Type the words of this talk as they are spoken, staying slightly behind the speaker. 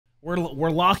We're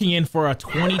locking in for a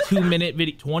 22-minute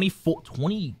video. 24,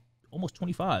 20, almost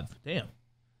 25. Damn.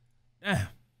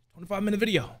 25-minute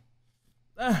video.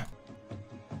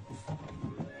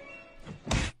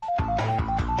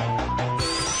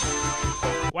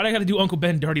 Why'd I gotta do Uncle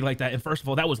Ben dirty like that? And first of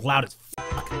all, that was loud as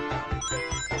fuck. Oh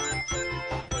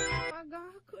my God,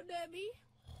 could that be?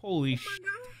 Holy shit.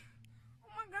 Oh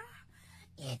my God.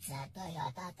 It's a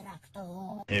Toyota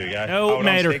tractor. Here we go. No, Hold on,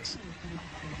 Mater. Sticks.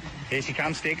 Here she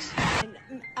comes, Sticks.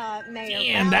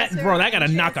 Damn, that bro, that gotta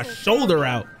knock a shoulder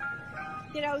out.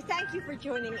 You know, thank you for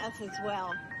joining us as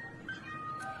well.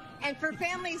 And for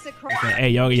families across. Hey,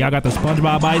 y'all got the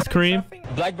SpongeBob ice cream?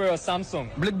 Blackberry or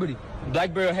Samsung? Blackberry.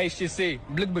 Blackberry or HTC?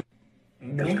 Blackberry.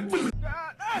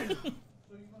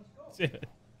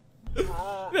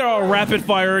 They're all rapid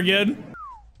fire again.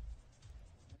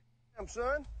 Damn,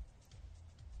 son.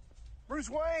 Bruce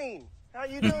Wayne, how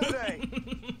you doing today?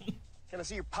 Can I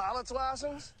see your pilot's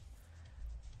license?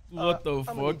 What the I'm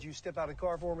fuck? gonna need you to step out of the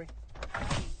car for me.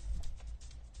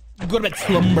 Go to bed,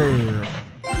 slumber.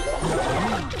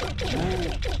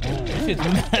 Shit's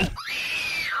mad.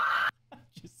 I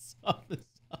just saw the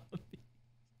zombie.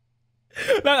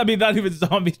 I mean, not even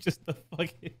zombies, just the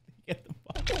fucking. Get the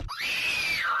fuck.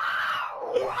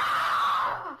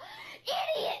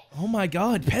 Idiot! Oh my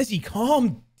God, Pezzy,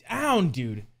 calm down,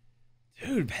 dude.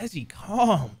 Dude, Pezzy,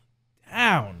 calm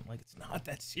down. Like, it's not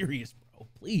that serious, bro.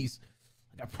 Please.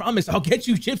 Like, I promise I'll get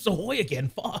you Chips Ahoy again.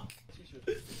 Fuck.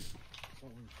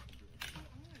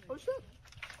 Oh shit!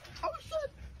 Oh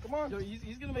shit! Come on! Yo,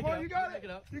 he's gonna make Come it on, up. you got it!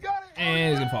 You got it!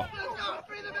 And he's gonna fall. Let's go!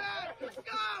 Free the man! Let's go!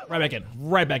 Right back in.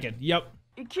 Right back in. Yep.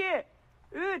 2,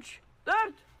 1,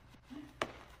 start.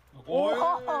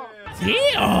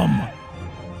 Damn.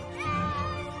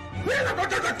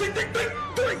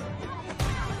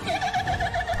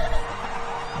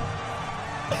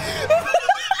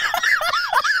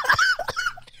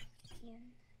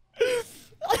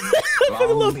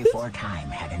 Long before time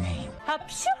had a name.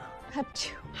 Hapchu,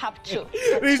 hapchu, hapchu.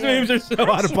 These memes are so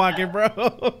out of pocket, bro.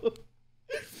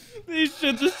 These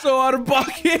shits are so out of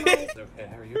pocket. Okay,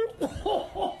 how are you?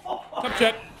 Cup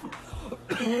check.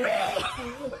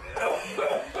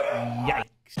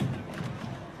 Yikes.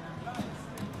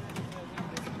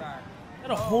 That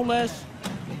a whole ass.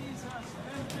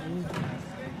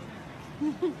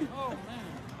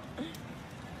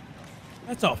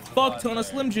 That's a fuck ton of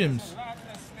Slim Jims.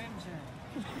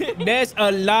 That's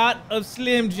a lot of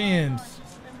Slim Jims.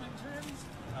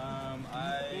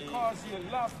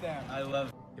 I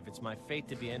love. If it's my fate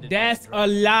to be ended. That's a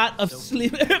lot of Slim.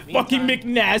 Fucking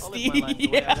McNasty.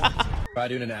 Yeah. Try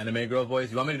doing an anime girl voice.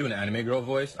 You want me to do an anime girl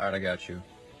voice? Alright, I got you.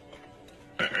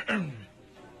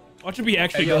 Watch it be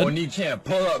extra Hey, yo, good. need champ,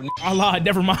 pull up. Allah,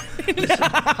 never mind.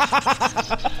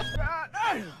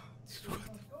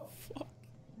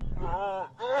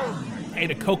 Hey,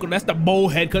 the coconut. That's the bowl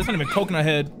head, cause it's not even coconut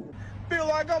head. Feel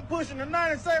like I'm pushing the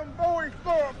 97 Boeing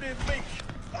score up this bitch.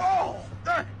 Oh,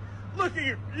 dang. Look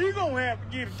here. You gonna have to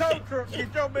get a tow truck to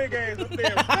get your big ass up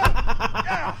there.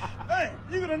 God, dang.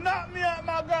 You gonna knock me out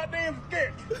my goddamn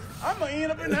sketch. I'm gonna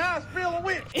end up in the hospital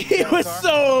with. He was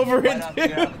so over it,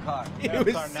 dude. He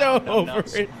was so over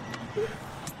it. You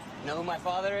know who my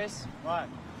father is? What?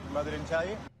 Your mother didn't tell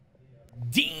you?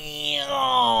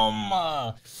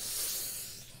 Damn.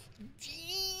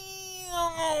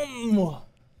 Damn.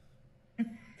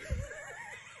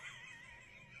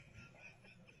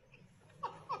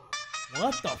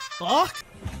 What the fuck?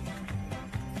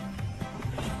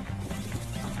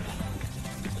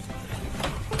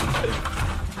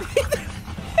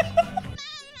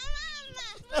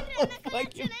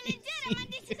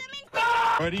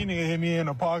 Bro, these niggas hit me in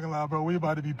the parking lot, bro. We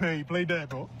about to be paid. Play that,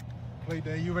 bro. Play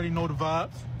that. You already know the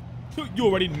vibes. You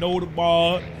already know the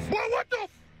bar. Boy, what the?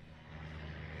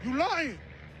 You lying?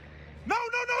 No,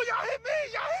 y'all hit me.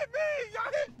 Y'all hit me.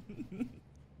 Y'all hit.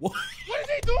 What? What is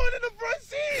he doing in the front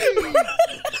seat?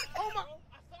 Oh my. I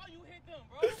saw you hit them,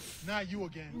 bro. Not you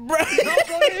again. Bro,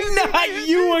 not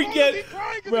you again.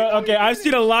 Bro, okay, I've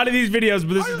seen a lot of these videos,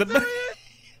 but this is the best.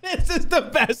 This is the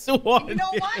best one. You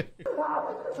know what?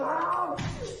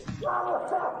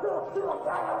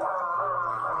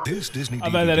 This Disney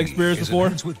I've had that DVD experience is before.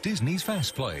 enhanced with Disney's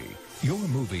Fast Play. Your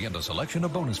movie and a selection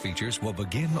of bonus features will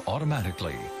begin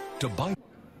automatically. To buy.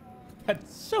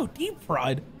 That's so deep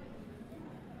fried.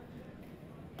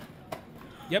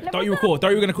 Yep, thought you were cool. Thought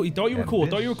you were gonna cool. Thought you were cool.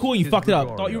 Thought you were cool. And you fucked it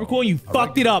up. Thought you were cool. And you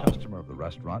fucked it up. Customer of the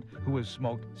restaurant who has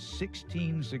smoked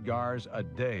 16 cigars a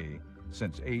day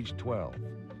since age 12.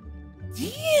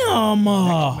 Damn.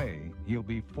 Next May, he'll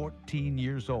be 14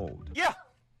 years old. Yeah.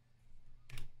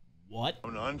 What? I'm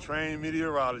an untrained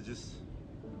meteorologist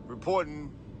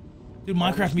reporting Dude,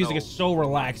 Minecraft music is so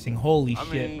relaxing. Holy I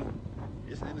shit. mean,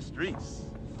 it's in the streets.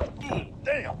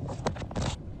 Damn.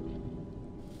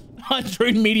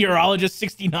 100 meteorologist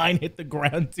 69 hit the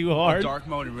ground too hard. Dark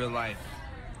mode in real life.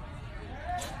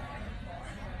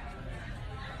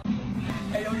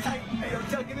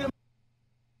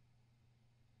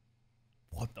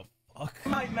 What the fuck?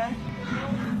 Mic, man.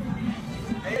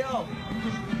 Hey, yo.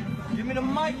 Give me the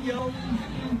mic, yo.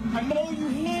 I know you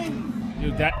him.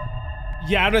 Dude, that...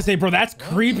 Yeah, I'm gonna say, bro, that's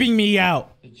creeping me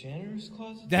out. The janitor's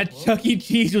closet? That Chuck E.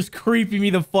 Cheese was creeping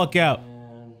me the fuck out.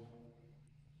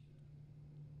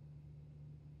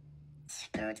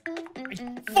 I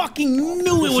fucking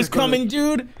knew it was coming,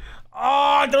 dude.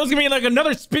 Oh, that was gonna be like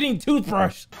another spitting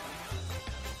toothbrush.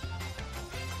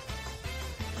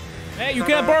 Hey, you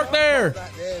can't bark there.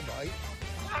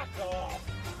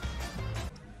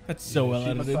 That's so well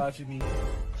edited.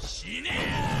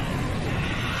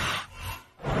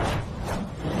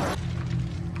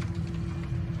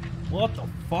 What the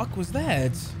fuck was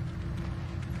that?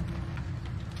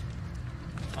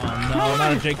 Oh no,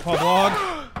 not a Jake Paul vlog.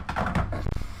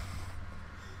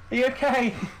 Are you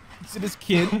okay? Is it his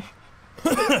kid?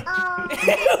 It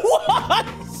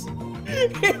was!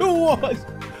 It was!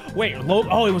 Wait,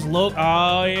 oh, it was Logan.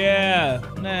 Oh, yeah.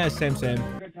 Nah, same.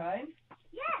 Good time?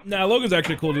 Nah, Logan's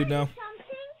actually a cool dude now.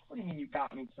 What do you mean you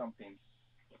got me something?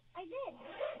 I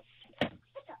did.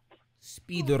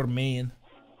 Spider-Man.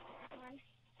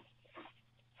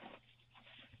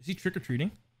 Is he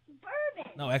trick-or-treating?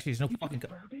 Bourbon. No, actually, there's no fucking...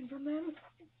 Bourbon from them?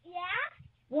 Yeah?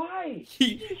 Why?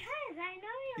 Because I know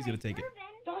you He's like gonna take it. bourbon.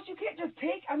 Josh, you can't just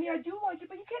take. I mean, I do like it,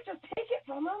 but you can't just take it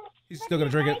from them. He's still gonna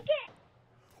drink it. Like it.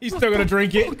 He's still gonna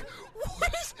drink it.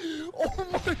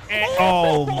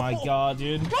 Oh my god,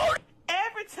 dude.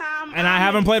 Every time. And I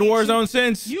haven't played Warzone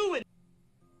since. You would.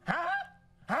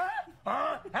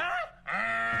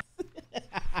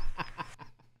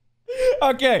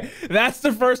 Okay, that's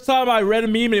the first time I read a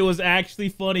meme and it was actually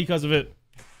funny because of it.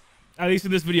 At least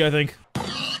in this video, I think.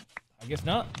 I guess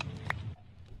not.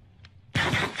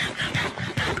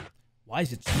 Why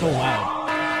is it so loud?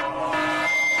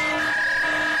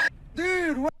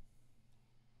 Dude, what?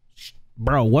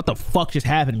 Bro, what the fuck just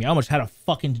happened to me? I almost had a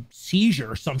fucking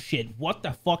seizure or some shit. What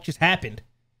the fuck just happened?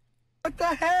 What the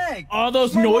heck? All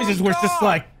those noises were just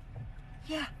like...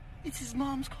 Yeah, it's his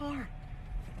mom's car.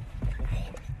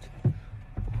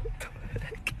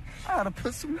 I gotta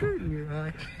put some dirt in your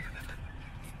eye.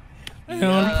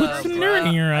 Put some dirt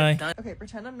in your eye. Okay,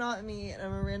 pretend I'm not me and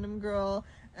I'm a random girl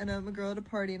and I'm a girl at a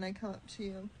party and I come up to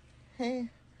you. Hey,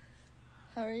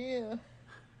 how are you?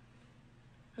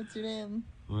 What's your name?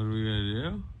 What are we gonna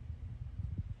do?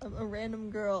 I'm a random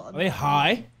girl. Are they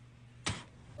high?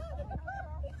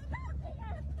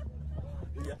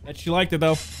 Bet she liked it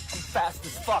though. I'm fast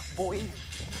as fuck, boy.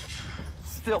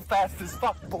 Still fast as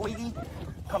fuck, boy.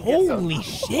 Come get some. Holy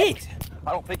shit!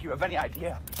 I don't think you have any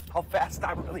idea how fast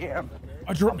I really am.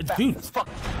 Dude,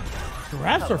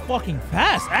 giraffes are fucking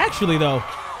fast, actually, though.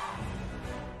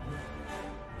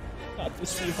 Not to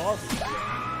see Harvey.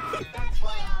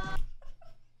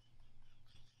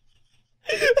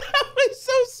 That was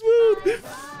so smooth.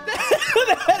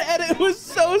 That edit was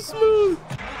so smooth.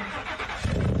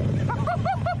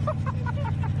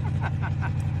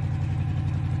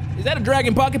 Is that a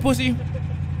dragon pocket pussy?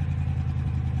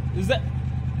 Is that?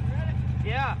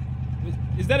 Yeah.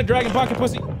 Is that a dragon pocket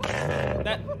pussy?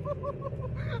 That.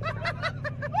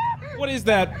 What is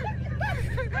that?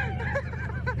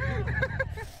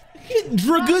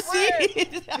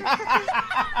 Dragusi?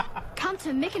 Come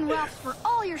to Mick and Ralph's for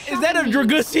all your shopping. Is that a needs.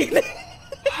 Dragusi?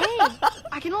 Hey,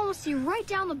 I can almost see right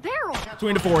down the barrel.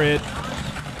 Between the forehead.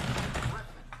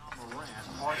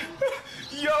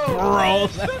 Yo, Bro.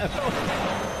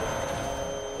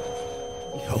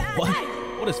 Yo,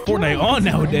 what is Fortnite on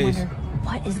nowadays?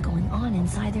 What is going on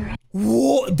inside their head?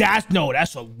 Whoa, that's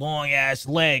a long ass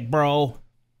leg, bro.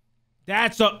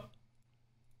 That's a...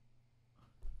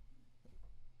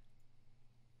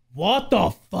 What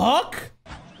the fuck?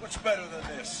 What's better than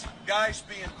this? Guys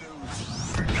being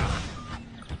dudes.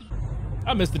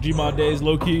 I miss the Gmod days,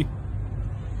 low key.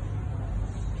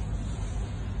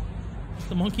 Just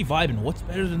the monkey vibing. What's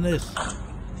better than this?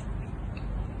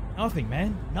 Nothing,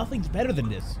 man. Nothing's better than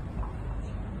this.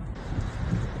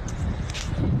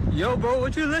 Yo, bro,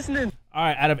 what you listening? All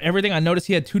right, out of everything, I noticed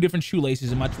he had 2 different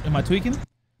shoelaces. Am I tweaking?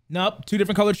 Nope, 2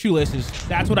 different colored shoelaces.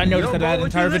 That's what I noticed out of that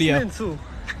entire video.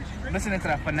 Listening to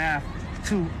that FNAF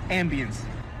 2 ambience.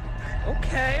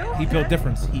 Okay. He built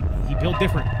different. He built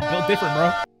different. He built different,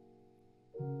 bro.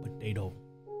 Potato.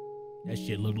 That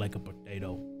shit looked like a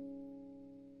potato.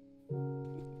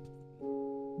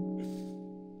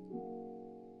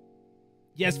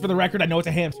 Yes, for the record, I know it's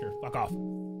a hamster. Fuck off.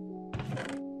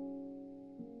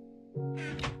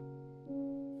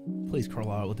 Please curl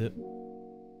out with it.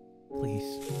 Please.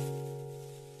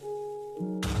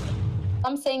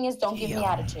 I'm saying is don't give me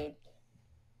attitude.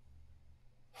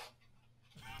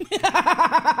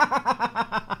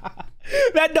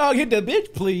 That dog hit the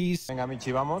bitch, please. Venga,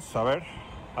 Michi, vamos. A ver.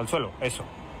 Al suelo. Eso.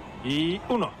 Y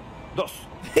 1, 2,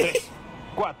 3,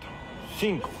 4,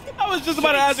 5. I was just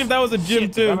about to ask if that was a gym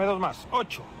too. Dame 2 más.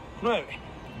 8, 9,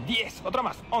 10. Otra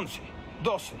más. 11,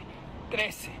 12,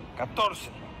 13,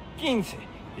 14, 15,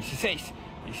 16,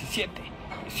 17,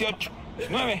 18,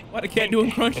 19. Why the cat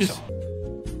doing crunches? Eso.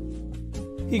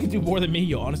 He can do more than me,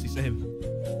 yo. Honestly, same.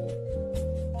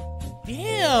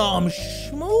 Damn,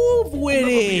 smooth with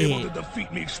Be able it. to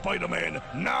defeat me, Spider-Man,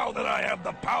 now that I have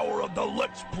the power of the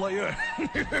Let's Player.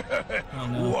 Oh,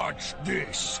 no. Watch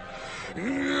this.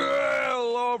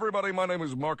 Hello, everybody. My name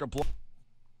is Markiplier.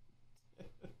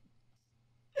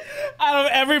 Out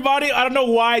of everybody, I don't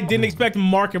know why I didn't expect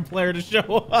Markiplier to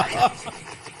show up.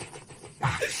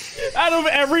 Out of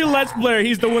every Let's Player,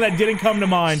 he's the one that didn't come to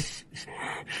mind.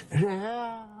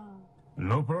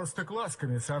 No просто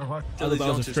класками сорвать. Tell these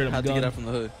youngsters how to get out from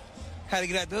the hood. How to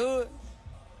get out the hood?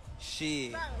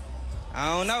 Shit.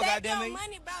 I don't know, goddammit.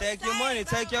 Stack your money,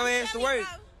 take your ass to work.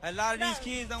 A lot of these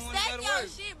kids don't want to go to work.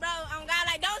 Shit, bro. On God,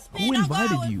 like don't spend. Who Don't go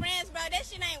invited out with you? friends, bro. That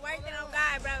shit ain't working on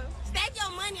God, bro. Stack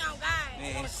your money on God.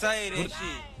 Man, say that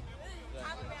shit.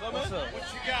 What's up?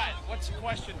 What you got? What's the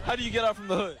question? How do you get out from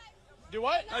the hood? Do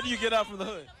what? How do you get out from the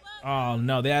hood? Oh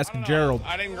no, they asking Gerald.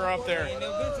 I didn't grow up there. I ain't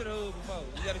never been to the hood before.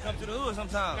 You gotta come to the hood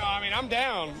sometime. No, I mean, I'm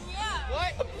down.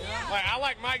 What? Like, I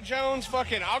like Mike Jones.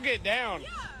 Fucking, I'll get down.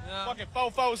 Fucking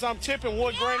fofos, I'm tipping.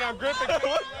 Wood grain, I'm gripping.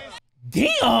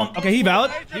 Damn. Okay, he valid.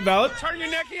 He valid. Turn your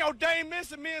neck, yo, Dame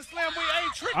missing me and Slam. We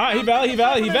ain't tripping. All right, he valid. He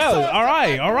valid. He valid. All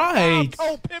right. All right.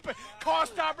 Oh, Pippin. Car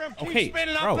stopper and keep Okay,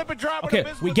 spinning. I'm bro. flipping, driving Okay, the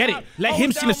business we get it. out. Let Hold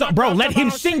him sing down the song, my bro. drop Let top, him I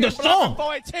don't sing the see it, but I'm song.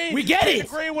 418. We get Hit it. the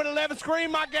green with 11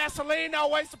 screen. My gasoline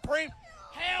always supreme.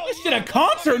 Hell This shit a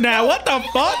concert now. What the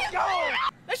fuck?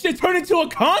 That shit turned into a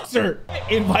concert.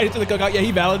 Invited to the cookout. Yeah,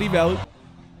 he valid. He valid.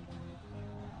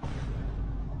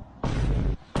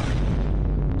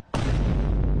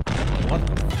 What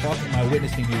the fuck am I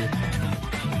witnessing here?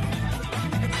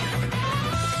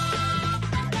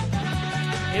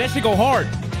 Hey, that shit go hard.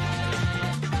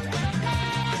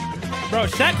 Bro,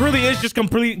 Shaq really is just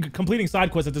completing side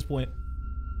quests at this point.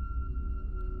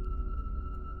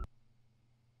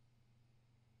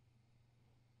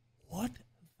 What?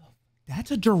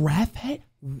 That's a giraffe head?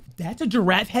 That's a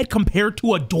giraffe head compared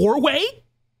to a doorway?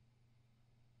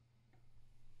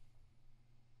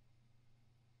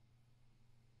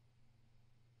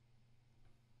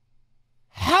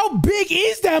 How big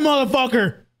is that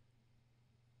motherfucker?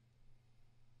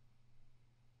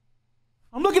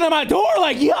 I'm looking at my door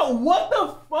like, yo, what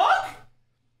the fuck?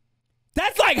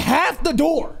 That's like half the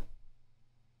door.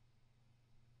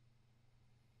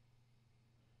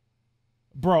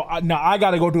 Bro, no, I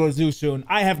gotta go to a zoo soon.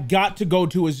 I have got to go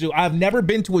to a zoo. I've never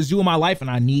been to a zoo in my life, and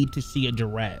I need to see a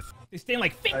giraffe. They stand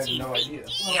like 15 feet.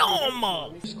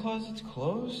 Damn! This closet's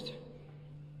closed?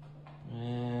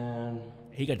 Man.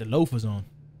 He got the loafers on.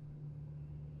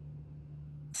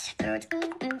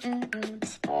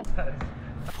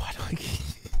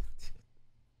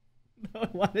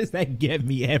 Why does that get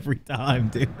me every time,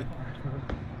 dude?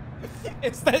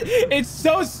 It's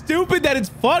so stupid that it's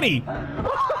funny.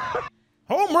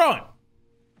 Home run.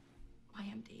 I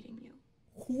am dating you.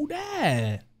 Who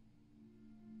that?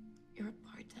 You're a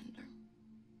bartender.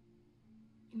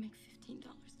 You make $15 an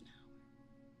hour.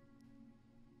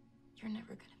 You're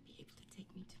never gonna be able to take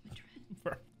me to Madrid.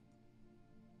 Bro.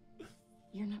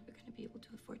 You're never gonna be able to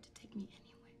afford to take me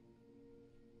anywhere.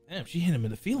 Damn, she hit him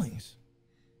in the feelings.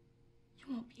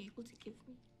 You won't be able to give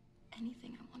me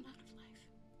anything I want out of life.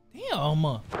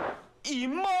 Damn.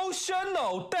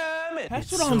 Emotional, damn it.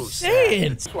 That's what I'm saying.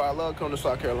 That's why I love coming to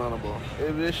South Carolina, bro.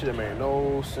 This shit made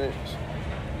no sense.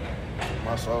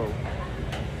 My soul.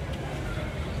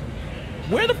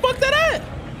 Where the fuck that at?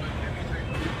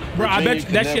 Bro, I bet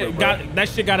you that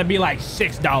shit gotta be like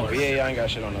 $6. Yeah, I ain't got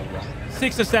shit on those, bro.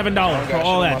 $6 or $7 for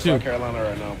all that too. South Carolina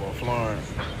right now, bro.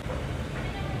 Florence.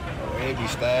 Oh, it be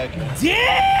stacking.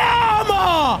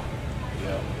 Damn!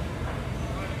 Yeah.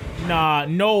 Nah,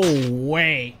 no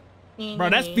way.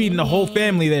 Bro, that's feeding the whole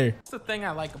family there. That's the thing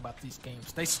I like about these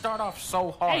games. They start off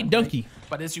so hard. Hey, Donkey. Right?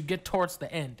 But as you get towards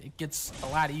the end, it gets a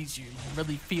lot easier. You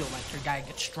really feel like your guy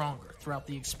gets stronger throughout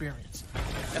the experience.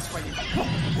 That's why you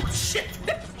oh, shit.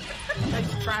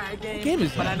 Let's try a game,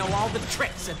 but I know all the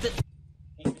tricks at this.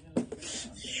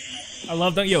 I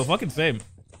love Donkey. Yo, fucking same.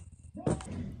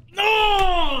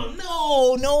 No!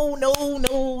 No, no, no,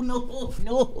 no, no,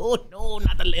 no, no,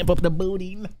 not the lamp up the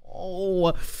booty.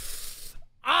 No.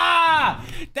 Ah,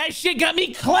 that shit got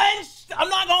me clenched. I'm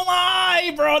not gonna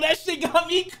lie, bro. That shit got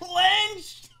me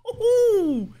clenched.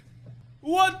 Ooh.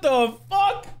 What the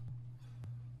fuck?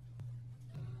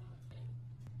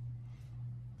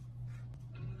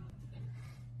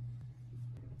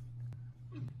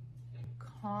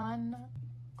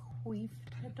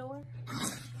 Conquistador?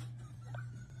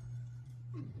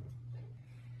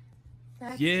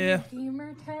 That's Yeah. his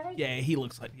gamer tag? Yeah, he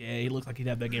looks like he'd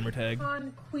have that gamer tag.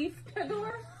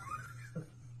 Conquistador?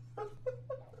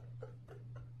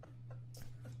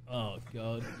 Oh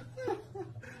god.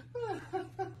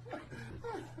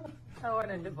 I want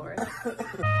a divorce.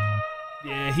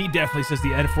 Yeah, he definitely says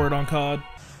the F word on COD.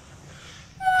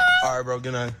 All right, bro.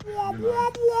 Good night.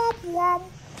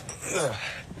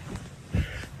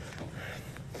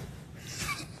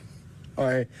 All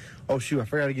right. Oh shoot! I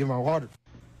forgot to get my water.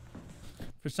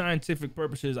 For scientific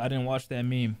purposes, I didn't watch that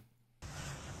meme.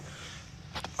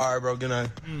 All right, bro. Good night.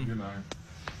 Good night.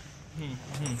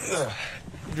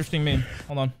 Interesting meme.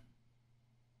 Hold on.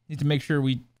 Need to make sure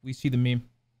we see the meme.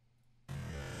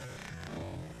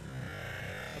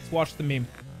 Let's watch the meme.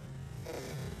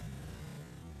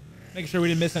 Make sure we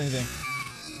didn't miss anything.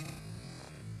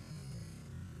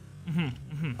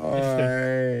 All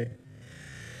right.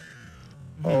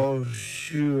 Oh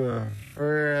shoot! I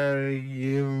forgot to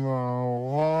get my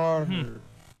water.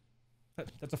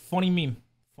 That's a funny meme.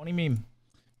 Funny meme.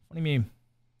 Funny meme.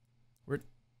 Where'd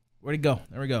it go?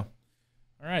 There we go.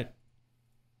 All right.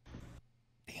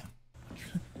 Damn.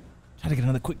 Try to get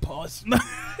another quick pause. What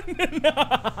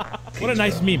a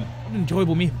nice meme. What an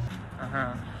enjoyable meme.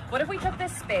 What if we took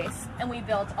this space and we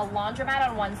built a laundromat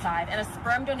on one side and a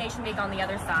sperm donation bank on the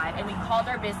other side, and we called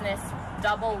our business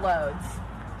Double Loads?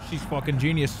 She's fucking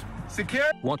genius.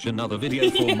 Watch another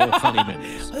video for more funny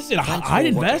minutes. Listen, I'd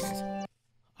invest.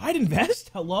 I'd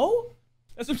invest. Hello?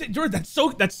 That's what I'm saying, George.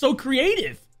 That's so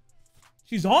creative.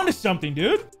 She's on to something,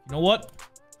 dude. You know what?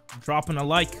 I'm dropping a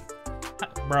like.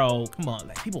 Bro, come on.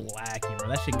 Like, people lacking, bro.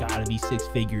 That shit gotta be 6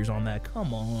 figures on that.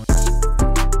 Come on.